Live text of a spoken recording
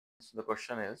the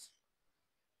question is,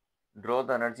 draw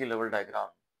the energy level diagram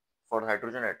for the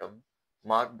hydrogen atom.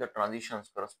 Mark the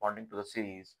transitions corresponding to the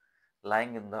series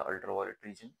lying in the ultraviolet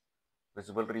region,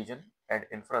 visible region, and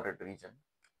infrared region.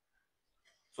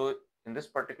 So in this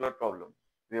particular problem,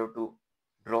 we have to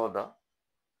draw the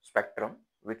spectrum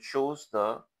which shows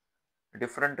the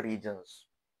different regions.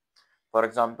 For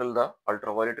example, the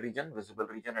ultraviolet region, visible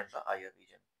region, and the IR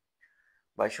region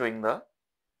by showing the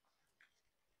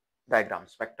diagram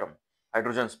spectrum,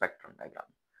 hydrogen spectrum diagram.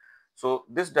 So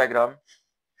this diagram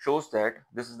shows that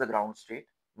this is the ground state,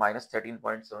 minus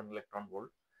 13.7 electron volt,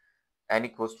 n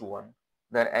equals to 1,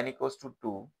 then n equals to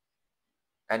 2,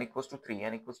 n equals to 3,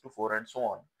 n equals to 4, and so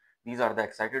on. These are the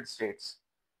excited states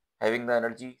having the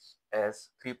energies as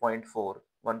 3.4,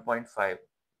 1.5,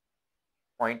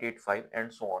 0.85,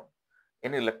 and so on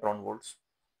in electron volts.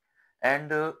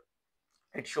 And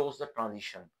it shows the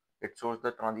transition. It shows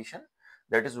the transition.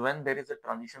 That is when there is a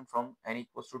transition from n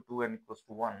equals to 2, n equals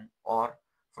to 1, or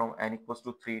from n equals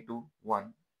to 3 to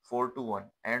 1, 4 to 1,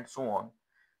 and so on,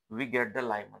 we get the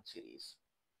Lyman series.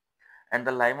 And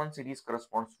the Lyman series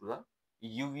corresponds to the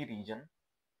UV region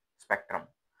spectrum.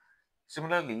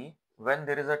 Similarly, when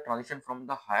there is a transition from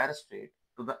the higher state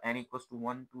to the n equals to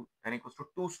 1 to n equals to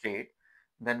 2 state,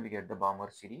 then we get the Balmer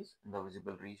series in the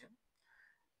visible region.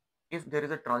 If there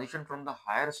is a transition from the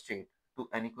higher state to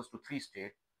n equals to 3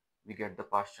 state, we get the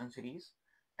Paschen series.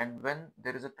 And when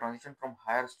there is a transition from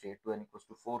higher state to n equals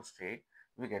to 4 state,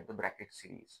 we get the bracket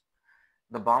series.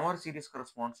 The Balmer series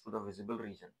corresponds to the visible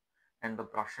region, and the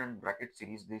Paschen bracket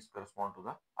series, these correspond to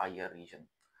the IR region.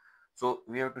 So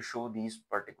we have to show these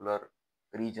particular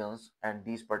regions and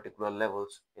these particular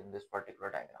levels in this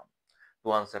particular diagram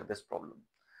to answer this problem.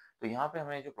 तो यहाँ पे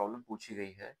हमें जो problem पूछी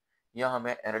गई है, यह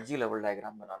हमें एनर्जी लेवल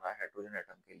डायग्राम बनाना है हाइड्रोजन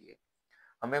एटम के लिए.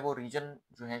 हमें वो रीजन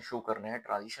जो है शो करने हैं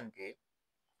ट्रांजिशन के,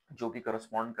 जो कि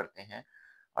करस्पॉन्ड करते हैं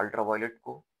अल्ट्रावायलेट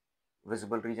को,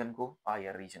 विजिबल रीजन को,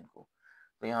 आईआर रीजन को.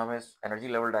 तो यहाँ हमें एनर्जी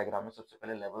लेवल डायग्राम में सबसे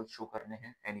पहले लेवल शो करने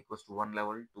हैं, n equals to 1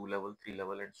 level, 2 level, 3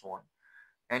 level and so on.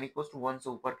 n equals to 1 से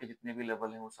ऊपर के जितने भी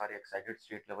लेवल हैं वो सारे एक्साइटेड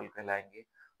स्टेट लेवल कहलाएंगे,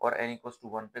 और n इक्वल्स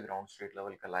टू 1 पे ग्राउंड स्टेट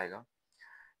लेवल कहलाएगा.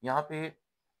 यहाँ पे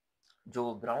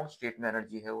जो ग्राउंड स्टेट में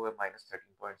एनर्जी है वो है माइनस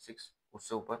 13.6,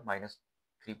 उससे ऊपर माइनस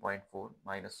 3.4,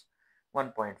 माइनस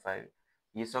 1.5.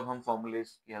 ये सब हम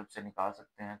फॉर्मूलेस की हेल्प से निकाल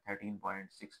सकते हैं.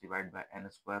 13.6 divide by n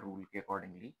square rule के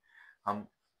अकॉर्डिंगली हम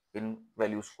इन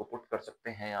वैल्यूज को पुट कर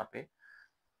सकते हैं यहाँ पे.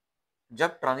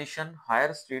 जब ट्रांजिशन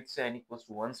हायर स्टेट से n इक्वल्स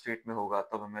टू 1 स्टेट में होगा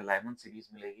तब हमें लाइमन सीरीज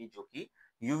मिलेगी जो कि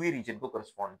यूवी रीजन को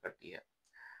करस्पॉन्ड करती है.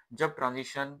 जब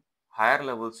ट्रांजिशन हायर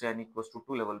लेवल से n इक्वल्स टू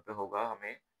 2 लेवल पे होगा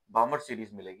हमें बामर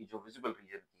सीरीज मिलेगी जो विजिबल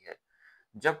रीजन की है.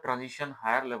 जब ट्रांजिशन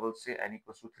हायर लेवल से n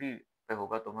इक्वल्स टू 3 पे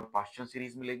होगा तो हमें पास्चन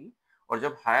सीरीज मिलेगी, और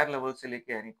जब हायर लेवल से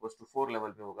लेके n इक्वल्स टू 4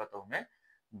 लेवल पे होगा तो हमें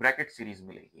ब्रैकेट सीरीज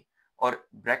मिलेगी, और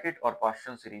ब्रैकेट और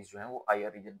पास्चन सीरीज जो है वो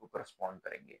आईआर रीजन को करस्पॉन्ड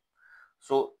करेंगे.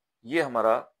 सो ये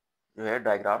हमारा जो है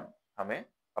डायग्राम हमें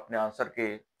अपने आंसर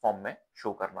के फॉर्म में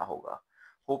शो करना होगा.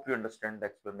 Hope you understand the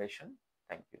explanation.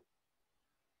 Thank you.